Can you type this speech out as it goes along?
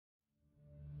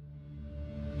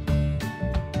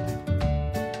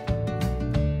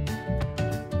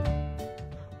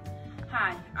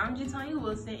I'm Jatonya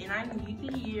Wilson, and I'm the Youth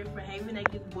of the Year for Haven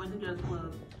Active Boys and Girls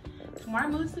Club. Smart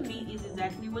moves to me is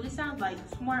exactly what it sounds like,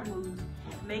 smart moves.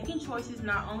 Making choices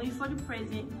not only for the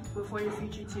present, but for the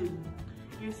future too.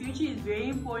 Your future is very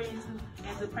important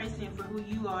as a person for who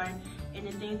you are and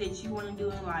the things that you want to do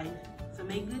in life. So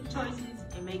make good choices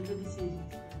and make good decisions.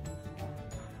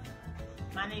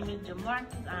 My name is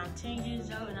DeMarcus. I'm 10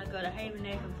 years old and I go to Haven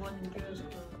Active Boys and Girls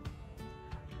Club.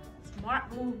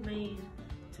 Smart move means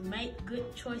to make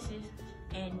good choices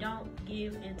and don't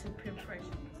give into peer pressure.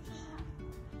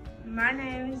 My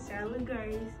name is Charlotte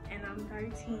Grace and I'm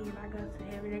 13 and I go to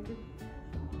Haven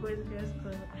Active Boys and Girls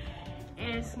Club.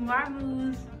 And smart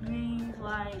moves means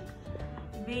like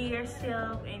be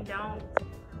yourself and don't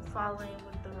fall in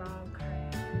with